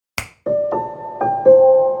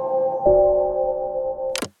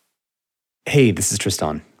Hey, this is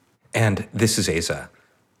Tristan. And this is Asa.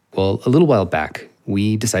 Well, a little while back,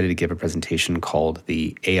 we decided to give a presentation called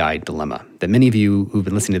The AI Dilemma that many of you who've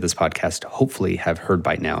been listening to this podcast hopefully have heard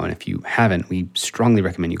by now. And if you haven't, we strongly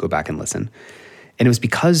recommend you go back and listen. And it was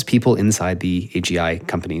because people inside the AGI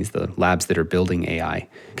companies, the labs that are building AI,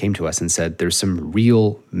 came to us and said there's some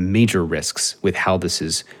real major risks with how this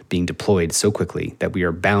is being deployed so quickly that we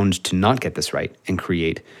are bound to not get this right and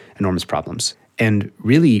create enormous problems. And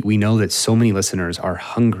really, we know that so many listeners are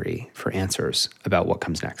hungry for answers about what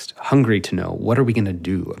comes next, hungry to know what are we going to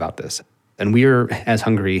do about this. And we are as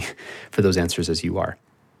hungry for those answers as you are.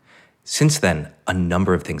 Since then, a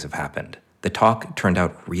number of things have happened. The talk turned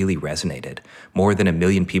out really resonated. More than 1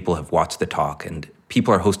 million people have watched the talk, and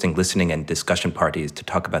people are hosting listening and discussion parties to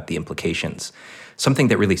talk about the implications. Something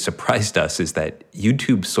that really surprised us is that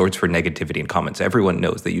YouTube sorts for negativity in comments. Everyone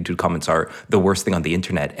knows that YouTube comments are the worst thing on the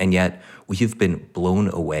internet, and yet we have been blown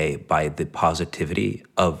away by the positivity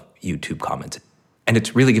of YouTube comments. And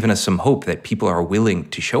it's really given us some hope that people are willing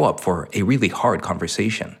to show up for a really hard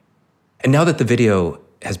conversation. And now that the video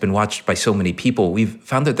has been watched by so many people, we've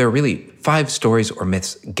found that there are really 5 stories or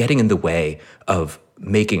myths getting in the way of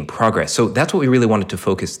making progress. So that's what we really wanted to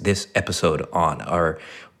focus this episode on, are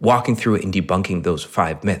walking through and debunking those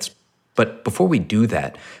 5 myths. But before we do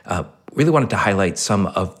that, really wanted to highlight some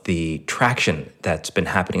of the traction that's been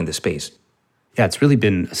happening in the space. Yeah, it's really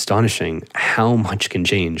been astonishing how much can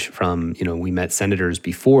change from, we met senators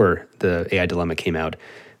before the AI dilemma came out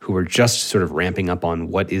who were just sort of ramping up on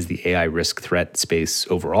what is the AI risk threat space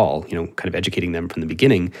overall, kind of educating them from the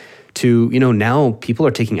beginning to, now people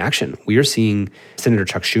are taking action. We are seeing Senator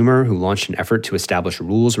Chuck Schumer, who launched an effort to establish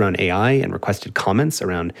rules around AI and requested comments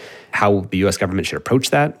around how the U.S. government should approach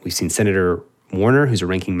that. We've seen Senator Warner, who's a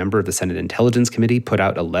ranking member of the Senate Intelligence Committee, put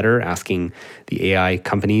out a letter asking the AI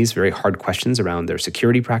companies very hard questions around their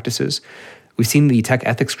security practices. We've seen the tech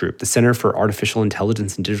ethics group, the Center for Artificial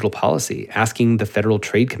Intelligence and Digital Policy, asking the Federal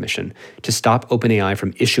Trade Commission to stop OpenAI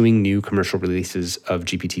from issuing new commercial releases of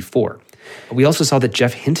GPT-4. We also saw that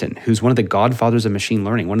Jeff Hinton, who's one of the godfathers of machine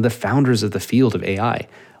learning, one of the founders of the field of AI,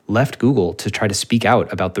 left Google to try to speak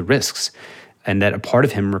out about the risks, and that a part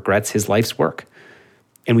of him regrets his life's work.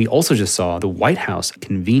 And we also just saw the White House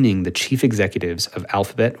convening the chief executives of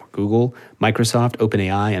Alphabet, Google, Microsoft,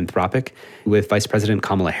 OpenAI, and Anthropic, with Vice President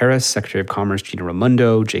Kamala Harris, Secretary of Commerce Gina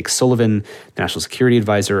Raimondo, Jake Sullivan, National Security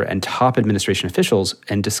Advisor, and top administration officials,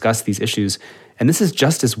 and discuss these issues. And this is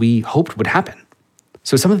just as we hoped would happen.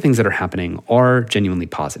 So some of the things that are happening are genuinely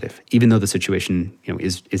positive, even though the situation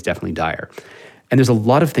is definitely dire. And there's a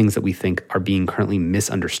lot of things that we think are being currently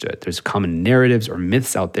misunderstood. There's common narratives or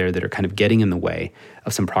myths out there that are kind of getting in the way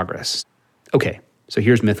of some progress. Okay, so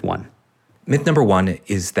here's myth 1. Myth number 1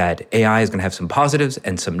 is that AI is going to have some positives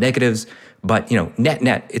and some negatives, but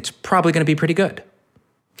net, it's probably going to be pretty good.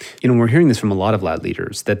 We're hearing this from a lot of lab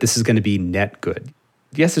leaders, that this is going to be net good.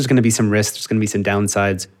 Yes, there's going to be some risks, there's going to be some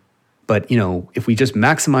downsides, but if we just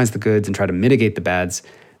maximize the goods and try to mitigate the bads,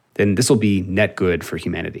 then this will be net good for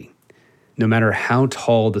humanity. No matter how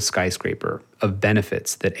tall the skyscraper of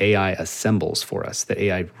benefits that AI assembles for us, that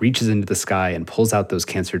AI reaches into the sky and pulls out those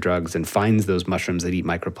cancer drugs and finds those mushrooms that eat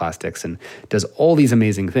microplastics and does all these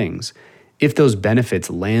amazing things, if those benefits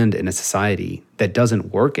land in a society that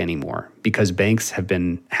doesn't work anymore because banks have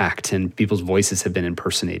been hacked and people's voices have been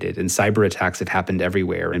impersonated and cyber attacks have happened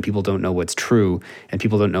everywhere and people don't know what's true and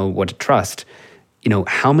people don't know what to trust,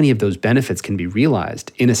 how many of those benefits can be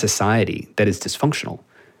realized in a society that is dysfunctional?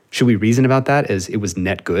 Should we reason about that as it was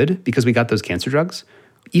net good because we got those cancer drugs?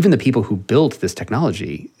 Even the people who built this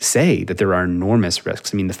technology say that there are enormous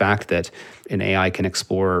risks. I mean, the fact that an AI can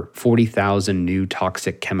explore 40,000 new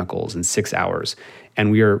toxic chemicals in 6 hours,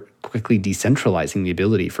 and we are quickly decentralizing the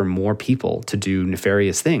ability for more people to do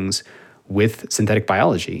nefarious things with synthetic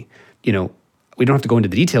biology. We don't have to go into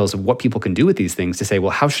the details of what people can do with these things to say,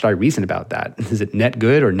 well, how should I reason about that? Is it net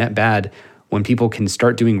good or net bad when people can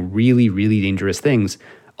start doing really, really dangerous things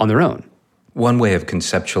on their own? One way of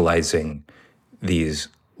conceptualizing these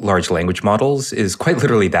large language models is quite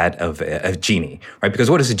literally that of a genie, right? Because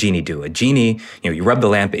what does a genie do? A genie, you rub the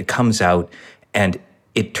lamp, it comes out, and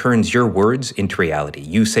it turns your words into reality.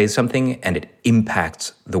 You say something, and it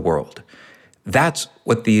impacts the world. That's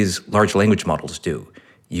what these large language models do.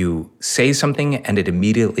 You say something, and it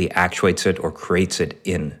immediately actuates it or creates it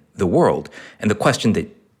in the world. And the question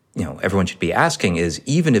that everyone should be asking is,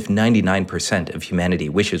 even if 99% of humanity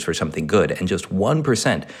wishes for something good and just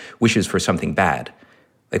 1% wishes for something bad,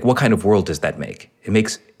 what kind of world does that make? It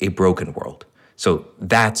makes a broken world. So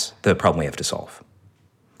that's the problem we have to solve.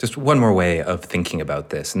 Just one more way of thinking about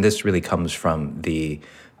this, and this really comes from the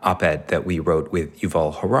op-ed that we wrote with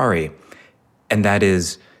Yuval Harari. and that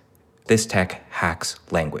is this tech hacks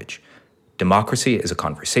language. Democracy is a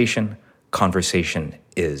conversation. Conversation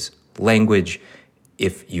is language.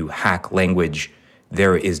 If you hack language,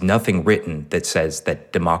 there is nothing written that says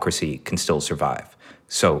that democracy can still survive.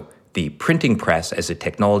 So the printing press as a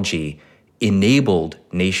technology enabled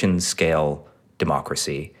nation-scale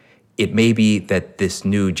democracy. It may be that this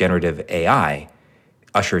new generative AI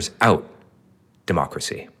ushers out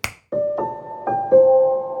democracy.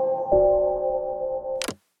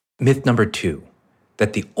 Myth number 2,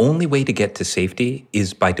 that the only way to get to safety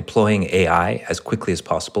is by deploying AI as quickly as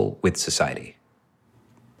possible with society.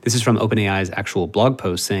 This is from OpenAI's actual blog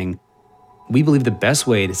post saying, "We believe the best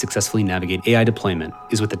way to successfully navigate AI deployment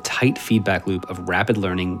is with a tight feedback loop of rapid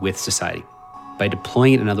learning with society. By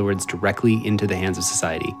deploying it, in other words, directly into the hands of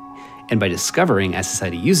society, and by discovering as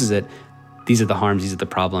society uses it, these are the harms, these are the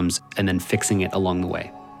problems, and then fixing it along the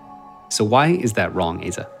way." So why is that wrong,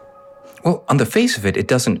 Asa? Well, on the face of it, it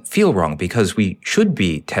doesn't feel wrong because we should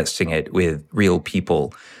be testing it with real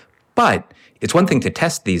people. But it's one thing to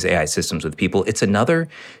test these AI systems with people. It's another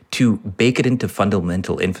to bake it into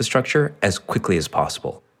fundamental infrastructure as quickly as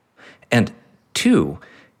possible. And 2,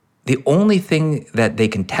 the only thing that they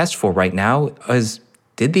can test for right now is,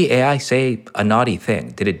 did the AI say a naughty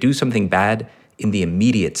thing? Did it do something bad in the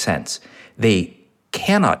immediate sense? They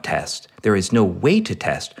cannot test. There is no way to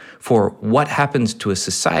test for what happens to a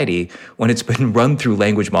society when it's been run through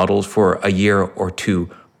language models for a year or 2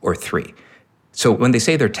 or 3. So when they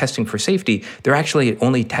say they're testing for safety, they're actually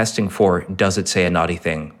only testing for, does it say a naughty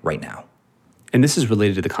thing right now? And this is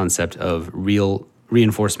related to the concept of real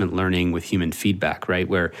reinforcement learning with human feedback, right?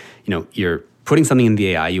 Where, you're putting something in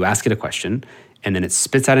the AI, you ask it a question, and then it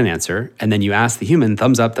spits out an answer, and then you ask the human,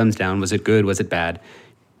 thumbs up, thumbs down, was it good, was it bad?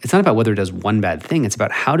 It's not about whether it does one bad thing, it's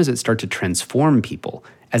about how does it start to transform people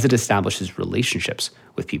as it establishes relationships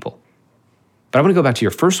with people. But I want to go back to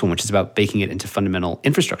your first one, which is about baking it into fundamental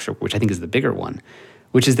infrastructure, which I think is the bigger one,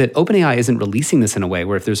 which is that OpenAI isn't releasing this in a way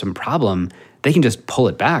where if there's some problem, they can just pull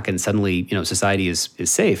it back and suddenly, society is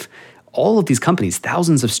safe. All of these companies,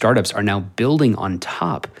 thousands of startups, are now building on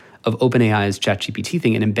top of OpenAI's ChatGPT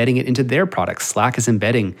thing and embedding it into their products. Slack is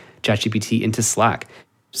embedding ChatGPT into Slack.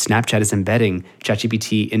 Snapchat is embedding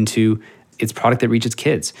ChatGPT into its product that reaches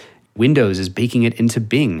kids. Windows is baking it into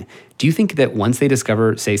Bing. Do you think that once they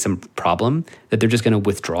discover, say, some problem, that they're just going to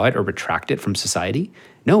withdraw it or retract it from society?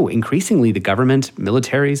 No, increasingly the government,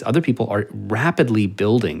 militaries, other people are rapidly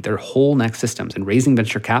building their whole next systems and raising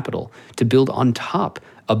venture capital to build on top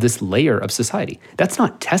of this layer of society. That's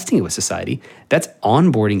not testing it with society. That's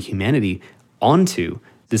onboarding humanity onto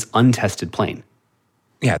this untested plane.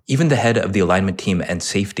 Yeah, even the head of the alignment team and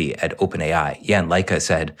safety at OpenAI, Jan Leike,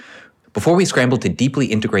 said, "Before we scramble to deeply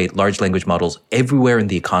integrate large language models everywhere in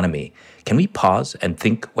the economy, can we pause and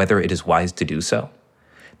think whether it is wise to do so?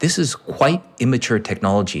 This is quite immature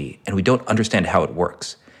technology, and we don't understand how it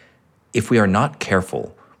works. If we are not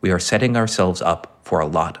careful, we are setting ourselves up for a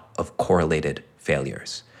lot of correlated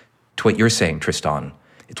failures." To what you're saying, Tristan,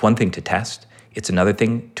 it's one thing to test, it's another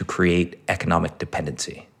thing to create economic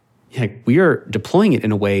dependency. Yeah, we are deploying it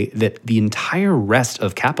in a way that the entire rest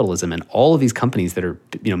of capitalism and all of these companies that are,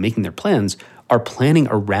 making their plans are planning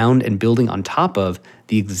around and building on top of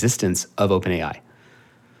the existence of OpenAI.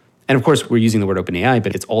 And of course, we're using the word OpenAI,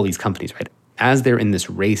 but it's all these companies, right? As they're in this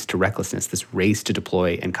race to recklessness, this race to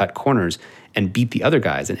deploy and cut corners and beat the other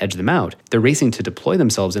guys and edge them out, they're racing to deploy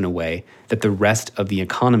themselves in a way that the rest of the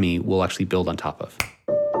economy will actually build on top of.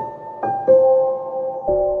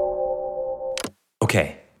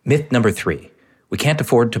 Okay. Myth number 3, we can't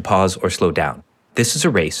afford to pause or slow down. This is a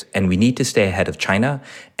race, and we need to stay ahead of China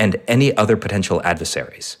and any other potential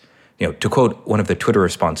adversaries. To quote one of the Twitter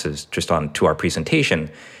responses, Tristan, to our presentation,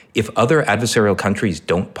 if other adversarial countries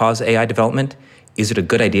don't pause AI development, is it a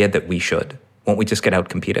good idea that we should? Won't we just get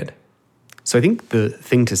outcompeted? So I think the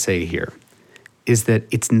thing to say here is that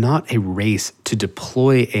it's not a race to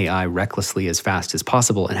deploy AI recklessly as fast as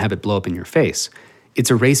possible and have it blow up in your face. It's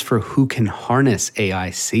a race for who can harness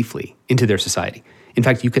AI safely into their society. In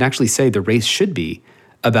fact, you can actually say the race should be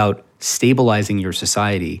about stabilizing your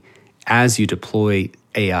society as you deploy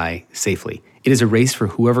AI safely. It is a race for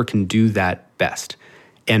whoever can do that best.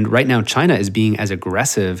 And right now, China is being as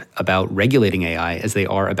aggressive about regulating AI as they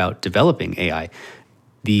are about developing AI.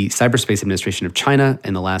 The Cyberspace Administration of China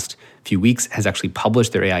in the last few weeks has actually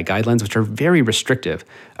published their AI guidelines, which are very restrictive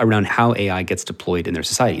around how AI gets deployed in their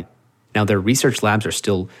society. Now, their research labs are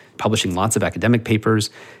still publishing lots of academic papers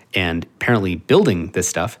and apparently building this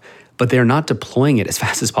stuff, but they're not deploying it as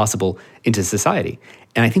fast as possible into society.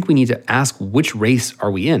 And I think we need to ask, which race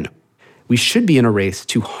are we in? We should be in a race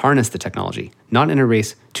to harness the technology, not in a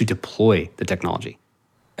race to deploy the technology.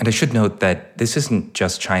 And I should note that this isn't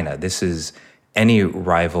just China. This is any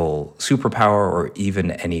rival superpower or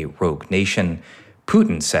even any rogue nation.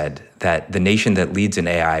 Putin said that the nation that leads in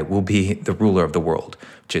AI will be the ruler of the world,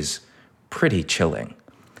 which is pretty chilling.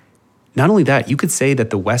 Not only that, you could say that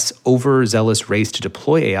the West's overzealous race to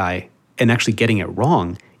deploy AI and actually getting it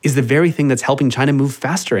wrong is the very thing that's helping China move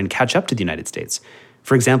faster and catch up to the United States.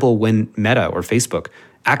 For example, when Meta or Facebook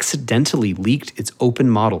accidentally leaked its open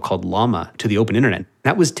model called Llama to the open internet,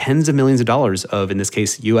 that was tens of millions of dollars of, in this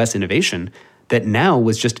case, US innovation that now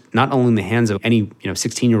was just not only in the hands of any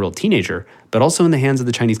 16-year-old teenager, but also in the hands of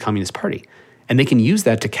the Chinese Communist Party. And they can use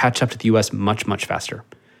that to catch up to the US much, much faster.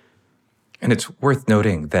 And it's worth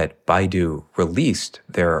noting that Baidu released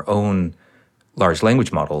their own large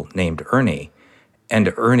language model named Ernie,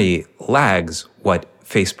 and Ernie lags what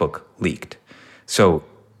Facebook leaked. So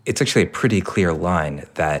it's actually a pretty clear line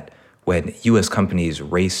that when US companies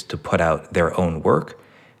race to put out their own work,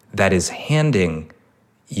 that is handing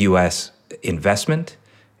US investment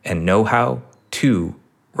and know-how to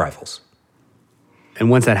rivals. And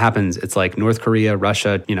once that happens, it's like North Korea,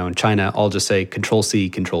 Russia, and China all just say Control-C,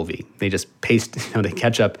 Control-V. They just paste, they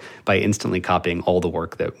catch up by instantly copying all the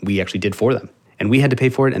work that we actually did for them. And we had to pay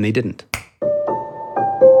for it and they didn't.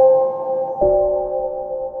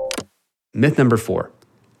 Myth number 4.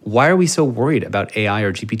 Why are we so worried about AI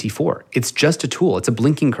or GPT-4? It's just a tool. It's a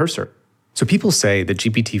blinking cursor. So people say that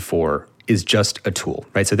GPT-4 is just a tool,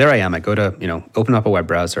 right? So there I am. I go to, open up a web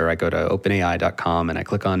browser. I go to openai.com and I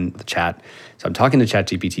click on the chat. So I'm talking to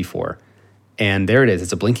ChatGPT-4 and there it is.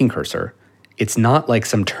 It's a blinking cursor. It's not like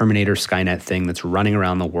some Terminator Skynet thing that's running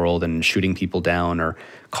around the world and shooting people down or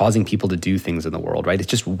causing people to do things in the world, right? It's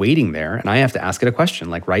just waiting there and I have to ask it a question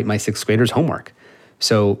like write my 6th grader's homework.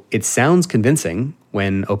 So it sounds convincing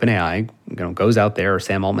when OpenAI goes out there or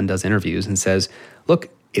Sam Altman does interviews and says, look,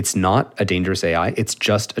 it's not a dangerous AI. It's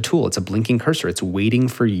just a tool. It's a blinking cursor. It's waiting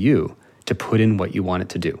for you to put in what you want it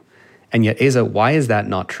to do. And yet, Asa, why is that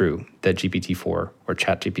not true, that GPT-4 or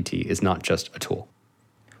ChatGPT is not just a tool?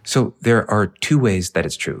 So there are 2 ways that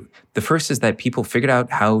it's true. The first is that people figured out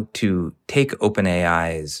how to take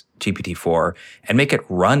OpenAI's GPT-4 and make it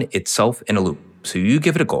run itself in a loop. So you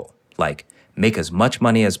give it a goal, like make as much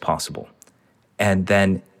money as possible. And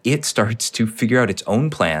then it starts to figure out its own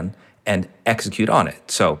plan and execute on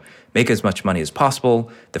it. So make as much money as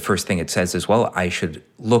possible. The first thing it says is, well, I should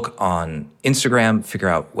look on Instagram, figure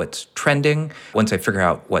out what's trending. Once I figure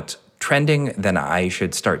out what's trending, then I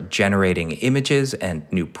should start generating images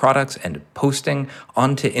and new products and posting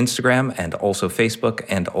onto Instagram and also Facebook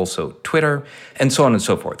and also Twitter and so on and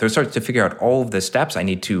so forth. It starts to figure out all of the steps. I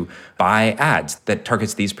need to buy ads that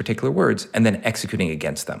targets these particular words and then executing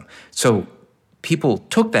against them. So people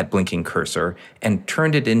took that blinking cursor and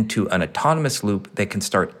turned it into an autonomous loop that can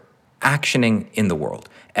start actioning in the world.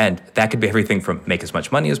 And that could be everything from make as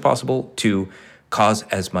much money as possible to cause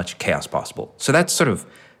as much chaos possible. So that's sort of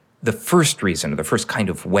the first reason, or the first kind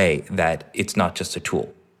of way that it's not just a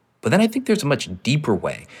tool. But then I think there's a much deeper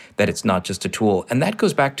way that it's not just a tool. And that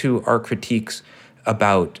goes back to our critiques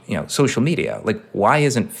about, social media. Like, why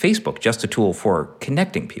isn't Facebook just a tool for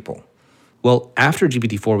connecting people? Well, after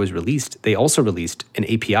GPT-4 was released, they also released an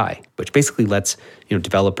API, which basically lets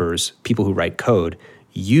developers, people who write code,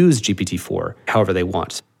 use GPT-4 however they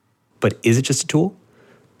want. But is it just a tool?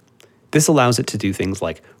 This allows it to do things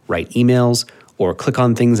like write emails, or click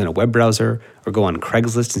on things in a web browser, or go on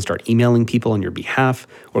Craigslist and start emailing people on your behalf,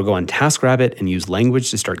 or go on TaskRabbit and use language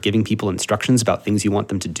to start giving people instructions about things you want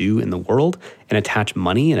them to do in the world, and attach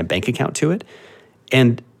money and a bank account to it.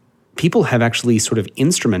 And people have actually sort of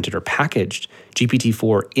instrumented or packaged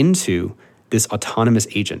GPT-4 into this autonomous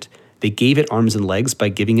agent. They gave it arms and legs by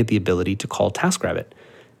giving it the ability to call TaskRabbit.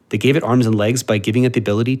 They gave it arms and legs by giving it the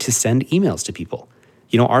ability to send emails to people.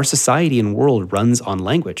 Our society and world runs on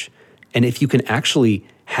language. And if you can actually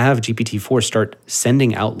have GPT-4 start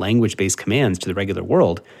sending out language-based commands to the regular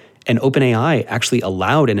world, and OpenAI actually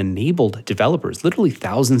allowed and enabled developers, literally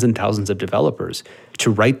thousands and thousands of developers,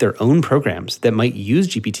 to write their own programs that might use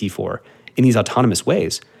GPT-4 in these autonomous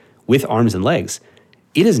ways with arms and legs,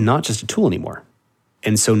 it is not just a tool anymore.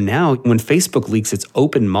 And so now when Facebook leaks its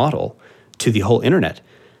open model to the whole internet,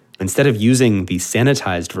 instead of using the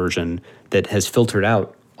sanitized version that has filtered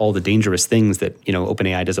out all the dangerous things that,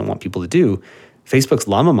 OpenAI doesn't want people to do, Facebook's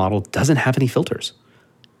Llama model doesn't have any filters.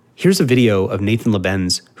 Here's a video of Nathan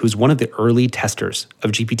Lebenz, who's one of the early testers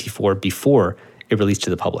of GPT-4 before it released to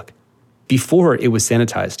the public. Before it was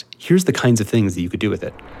sanitized, here's the kinds of things that you could do with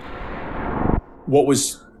it. What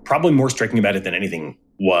was probably more striking about it than anything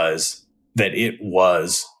was that it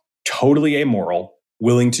was totally amoral,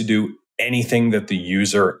 willing to do anything that the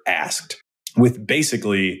user asked with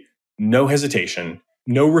basically no hesitation,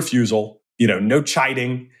 no refusal, no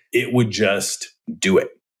chiding. It would just do it.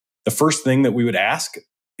 The first thing that we would ask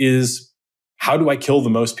is, how do I kill the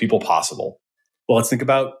most people possible? Well, let's think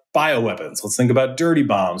about bioweapons. Let's think about dirty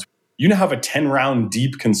bombs. You now have a 10-round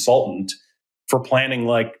deep consultant for planning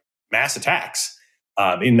like mass attacks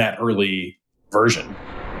in that early version.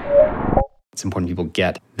 It's important people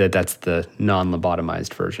get that that's the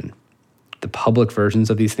non-lobotomized version. The public versions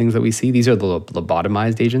of these things that we see, these are the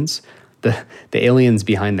lobotomized agents. The aliens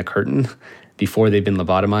behind the curtain, before they've been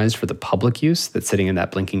lobotomized for the public use that's sitting in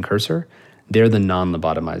that blinking cursor, they're the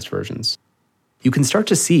non-lobotomized versions. You can start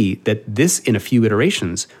to see that this, in a few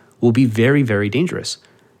iterations, will be very, very dangerous.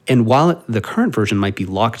 And while the current version might be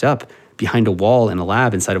locked up behind a wall in a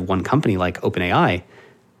lab inside of one company like OpenAI,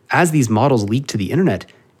 as these models leak to the internet,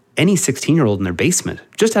 any 16-year-old in their basement,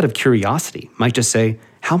 just out of curiosity, might just say,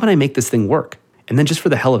 how might I make this thing work? And then just for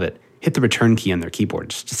the hell of it, hit the return key on their keyboard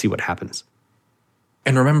just to see what happens.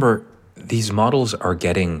 And remember, these models are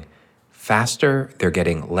getting faster, they're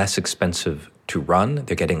getting less expensive to run,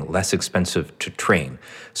 they're getting less expensive to train.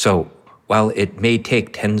 So while it may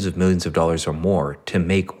take tens of millions of dollars or more to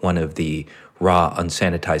make one of the raw,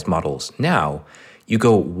 unsanitized models now, you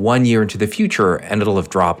go 1 year into the future and it'll have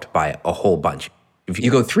dropped by a whole bunch. If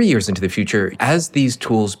you go 3 years into the future, as these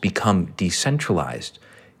tools become decentralized,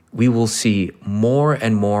 we will see more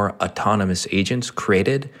and more autonomous agents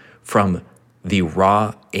created from the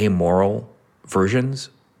raw, amoral versions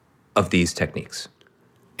of these techniques.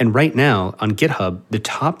 And right now on GitHub, the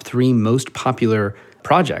top 3 most popular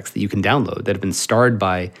projects that you can download that have been starred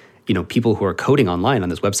by people who are coding online on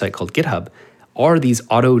this website called GitHub are these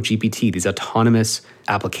AutoGPT, these autonomous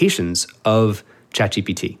applications of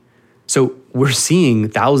ChatGPT. So we're seeing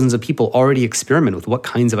thousands of people already experiment with what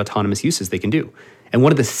kinds of autonomous uses they can do. And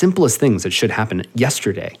one of the simplest things that should happen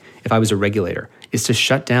yesterday, if I was a regulator, is to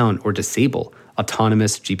shut down or disable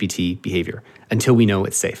autonomous GPT behavior until we know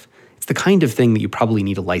it's safe. It's the kind of thing that you probably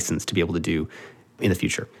need a license to be able to do in the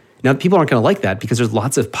future. Now, people aren't going to like that because there's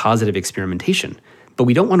lots of positive experimentation, but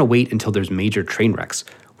we don't want to wait until there's major train wrecks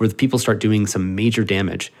where the people start doing some major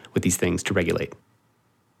damage with these things to regulate.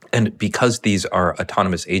 And because these are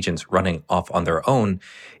autonomous agents running off on their own,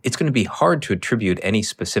 it's going to be hard to attribute any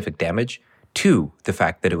specific damage to the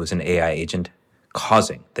fact that it was an AI agent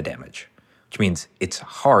causing the damage, which means it's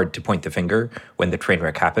hard to point the finger when the train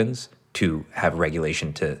wreck happens to have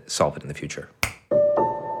regulation to solve it in the future.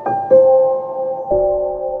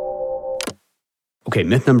 Okay,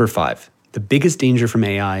 myth number 5. The biggest danger from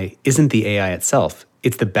AI isn't the AI itself,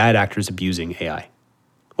 it's the bad actors abusing AI.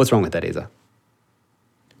 What's wrong with that, Asa?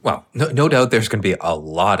 Well, no doubt there's going to be a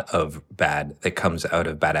lot of bad that comes out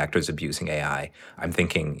of bad actors abusing AI. I'm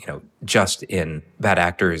thinking, just in bad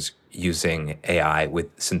actors using AI with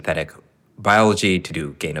synthetic biology to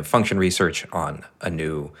do gain of function research on a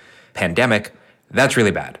new pandemic. That's really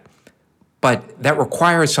bad. But that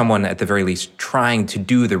requires someone at the very least trying to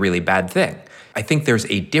do the really bad thing. I think there's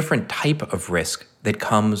a different type of risk that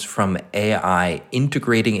comes from AI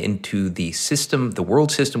integrating into the system, the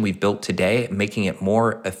world system we've built today, making it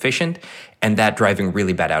more efficient, and that driving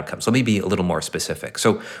really bad outcomes. Let me be a little more specific.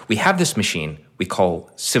 So we have this machine we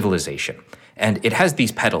call civilization, and it has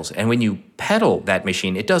these pedals. And when you pedal that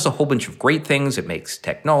machine, it does a whole bunch of great things. It makes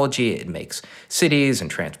technology, it makes cities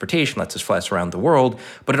and transportation, lets us fly us around the world,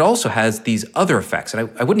 but it also has these other effects.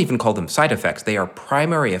 And I wouldn't even call them side effects. They are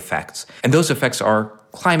primary effects. And those effects are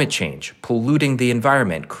climate change, polluting the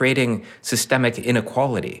environment, creating systemic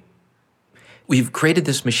inequality. We've created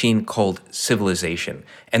this machine called civilization,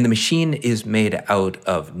 and the machine is made out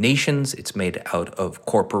of nations, it's made out of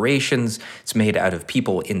corporations, it's made out of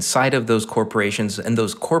people inside of those corporations, and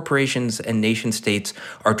those corporations and nation states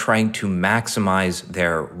are trying to maximize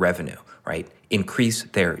their revenue, right? Increase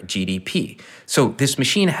their GDP. So this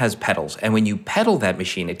machine has pedals, and when you pedal that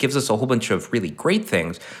machine, it gives us a whole bunch of really great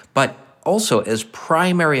things, but also, as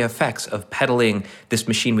primary effects of pedaling this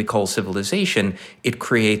machine we call civilization, it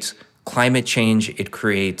creates climate change, it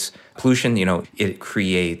creates pollution, it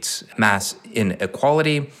creates mass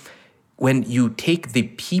inequality. When you take the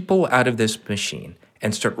people out of this machine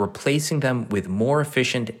and start replacing them with more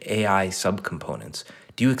efficient AI subcomponents,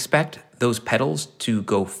 do you expect those pedals to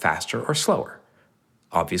go faster or slower?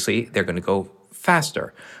 Obviously, they're going to go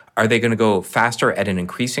faster. Are they going to go faster at an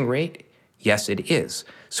increasing rate? Yes, it is.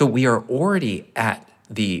 So we are already at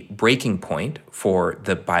the breaking point for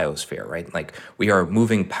the biosphere, right? Like we are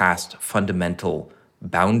moving past fundamental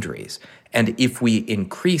boundaries. And if we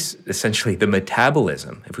increase essentially the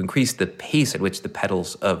metabolism, if we increase the pace at which the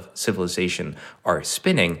pedals of civilization are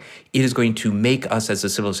spinning, it is going to make us as a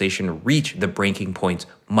civilization reach the breaking points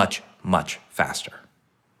much, much faster.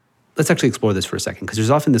 Let's actually explore this for a second, because there's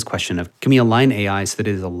often this question of, can we align AI so that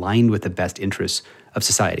it is aligned with the best interests of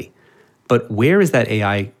society? But where is that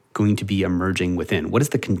AI going to be emerging within? What is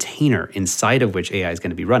the container inside of which AI is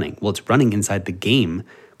going to be running? Well, it's running inside the game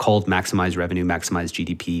called maximize revenue, maximize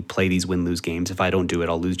GDP, play these win-lose games. If I don't do it,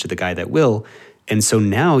 I'll lose to the guy that will. And so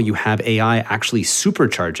now you have AI actually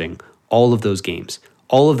supercharging all of those games.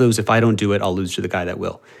 All of those, if I don't do it, I'll lose to the guy that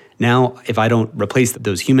will. Now, if I don't replace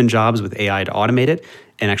those human jobs with AI to automate it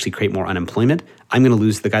and actually create more unemployment, I'm going to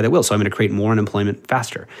lose to the guy that will. So I'm going to create more unemployment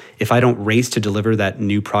faster. If I don't race to deliver that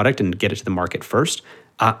new product and get it to the market first,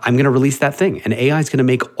 I'm going to release that thing. And AI is going to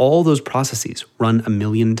make all those processes run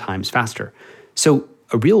 1,000,000 times faster. So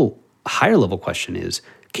a real higher level question is,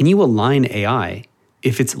 can you align AI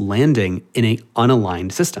if it's landing in an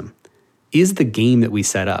unaligned system? Is the game that we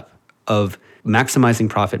set up of maximizing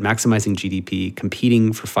profit, maximizing GDP,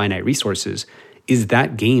 competing for finite resources, is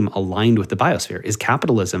that game aligned with the biosphere? Is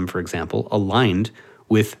capitalism, for example, aligned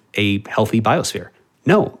with a healthy biosphere?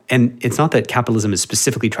 No. And it's not that capitalism is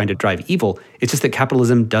specifically trying to drive evil. It's just that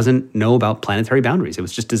capitalism doesn't know about planetary boundaries. It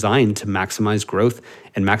was just designed to maximize growth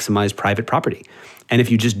and maximize private property. And if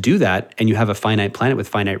you just do that and you have a finite planet with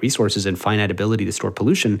finite resources and finite ability to store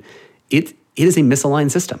pollution, it is a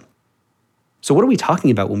misaligned system. So what are we talking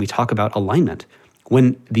about when we talk about alignment?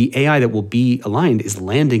 When the AI that will be aligned is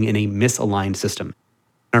landing in a misaligned system.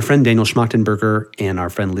 Our friend Daniel Schmachtenberger and our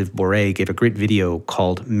friend Liv Boré gave a great video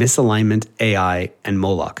called Misalignment, AI, and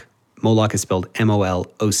Moloch. Moloch is spelled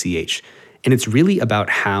M-O-L-O-C-H. And it's really about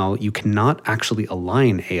how you cannot actually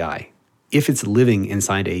align AI if it's living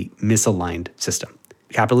inside a misaligned system.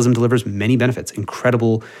 Capitalism delivers many benefits,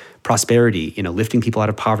 incredible prosperity, lifting people out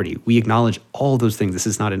of poverty. We acknowledge all those things. This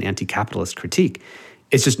is not an anti-capitalist critique.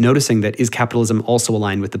 It's just noticing that, is capitalism also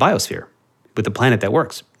aligned with the biosphere, with the planet that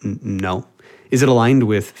works? No. Is it aligned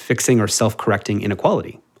with fixing or self-correcting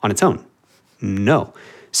inequality on its own? No.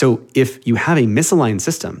 So if you have a misaligned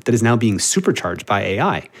system that is now being supercharged by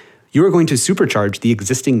AI, you are going to supercharge the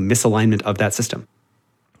existing misalignment of that system.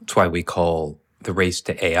 That's why we call the race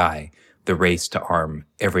to AI the race to arm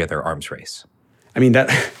every other arms race. I mean, that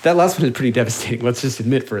last one is pretty devastating. Let's just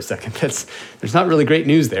admit for a second. There's not really great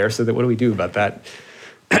news there, so what do we do about that?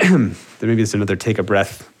 There maybe is another take a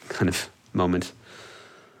breath kind of moment.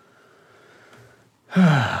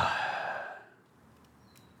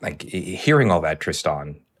 Like, hearing all that,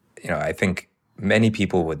 Tristan, I think many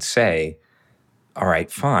people would say, all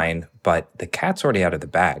right, fine, but the cat's already out of the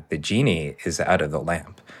bag. The genie is out of the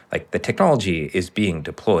lamp. Like, the technology is being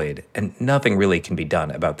deployed and nothing really can be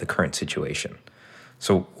done about the current situation.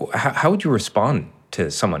 So how would you respond to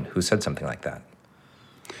someone who said something like that?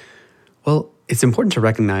 Well, it's important to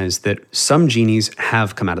recognize that some genies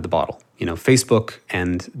have come out of the bottle. Facebook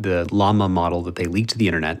and the llama model that they leaked to the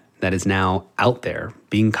internet that is now out there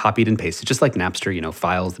being copied and pasted, just like Napster,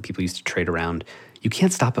 files that people used to trade around. You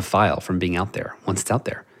can't stop a file from being out there once it's out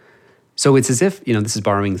there. So it's as if, this is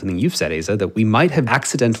borrowing something you've said, Asa, that we might have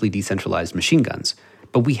accidentally decentralized machine guns,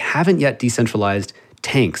 but we haven't yet decentralized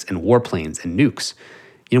tanks and warplanes and nukes.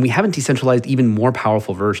 We haven't decentralized even more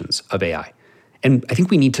powerful versions of AI. And I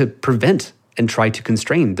think we need to prevent and try to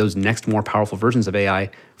constrain those next more powerful versions of AI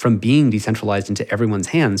from being decentralized into everyone's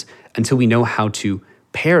hands until we know how to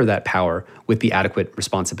pair that power with the adequate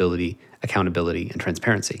responsibility, accountability, and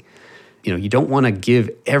transparency. You don't want to give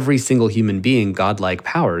every single human being godlike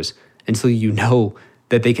powers until you know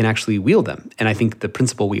that they can actually wield them. And I think the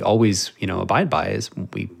principle we always, abide by, is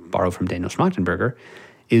we borrow from Daniel Schmachtenberger,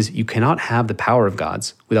 is you cannot have the power of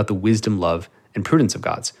gods without the wisdom, love, and prudence of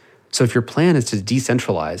gods. So if your plan is to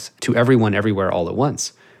decentralize to everyone, everywhere, all at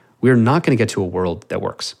once, we're not going to get to a world that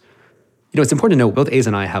works. It's important to know both A's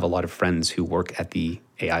and I have a lot of friends who work at the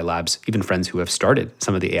AI labs, even friends who have started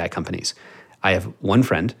some of the AI companies. I have one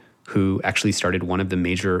friend who actually started one of the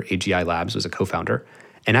major AGI labs, was a co-founder,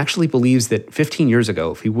 and actually believes that 15 years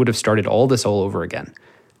ago, if he would have started all this all over again,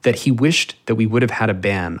 that he wished that we would have had a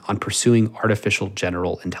ban on pursuing artificial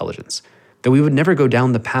general intelligence, that we would never go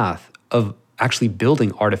down the path of actually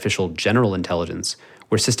building artificial general intelligence,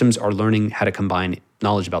 where systems are learning how to combine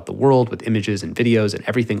knowledge about the world with images and videos and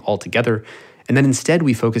everything all together. And then instead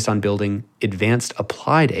we focused on building advanced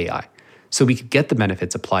applied AI, so we could get the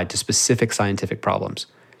benefits applied to specific scientific problems,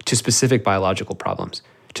 to specific biological problems,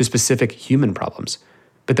 to specific human problems,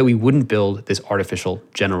 but that we wouldn't build this artificial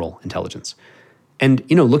general intelligence. And,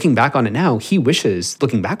 looking back on it now, he wishes,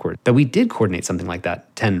 looking backward, that we did coordinate something like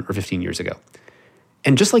that 10 or 15 years ago.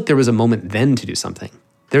 And just like there was a moment then to do something,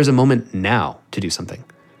 there's a moment now to do something.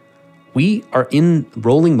 We are in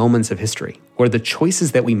rolling moments of history where the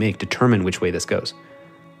choices that we make determine which way this goes.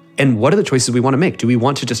 And what are the choices we want to make? Do we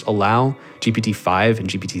want to just allow GPT-5 and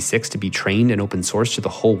GPT-6 to be trained and open source to the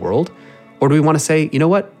whole world? Or do we want to say, you know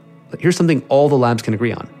what? Here's something all the labs can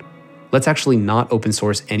agree on. Let's actually not open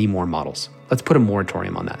source any more models. Let's put a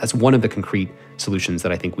moratorium on that. That's one of the concrete solutions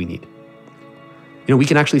that I think we need. We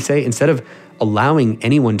can actually say, instead of allowing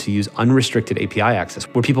anyone to use unrestricted API access,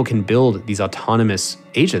 where people can build these autonomous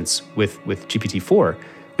agents with GPT-4,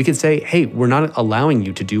 we can say, hey, we're not allowing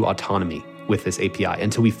you to do autonomy with this API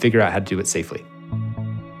until we figure out how to do it safely.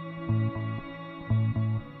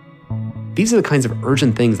 These are the kinds of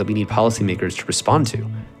urgent things that we need policymakers to respond to,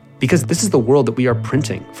 because this is the world that we are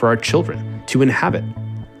printing for our children to inhabit.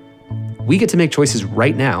 We get to make choices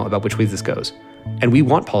right now about which way this goes. And we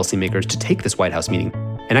want policymakers to take this White House meeting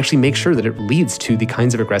and actually make sure that it leads to the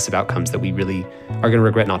kinds of aggressive outcomes that we really are going to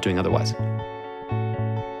regret not doing otherwise.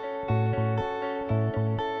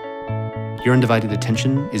 Your Undivided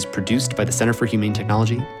Attention is produced by the Center for Humane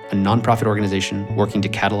Technology, a nonprofit organization working to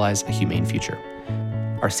catalyze a humane future.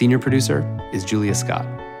 Our senior producer is Julia Scott.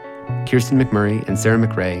 Kirsten McMurray and Sarah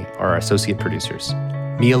McRae are our associate producers.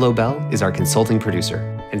 Mia Lobel is our consulting producer,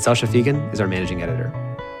 and Sasha Fegan is our managing editor.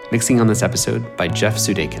 Mixing on this episode by Jeff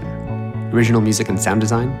Sudekin. Original music and sound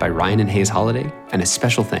design by Ryan and Hayes Holiday, and a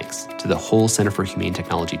special thanks to the whole Center for Humane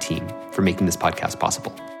Technology team for making this podcast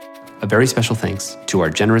possible. A very special thanks to our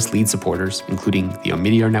generous lead supporters, including the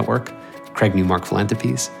Omidyar Network, Craig Newmark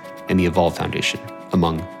Philanthropies, and the Evolve Foundation,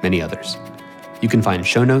 among many others. You can find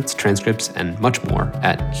show notes, transcripts, and much more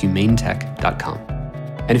at humanetech.com.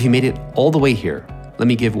 And if you made it all the way here, let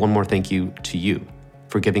me give one more thank you to you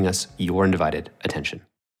for giving us your undivided attention.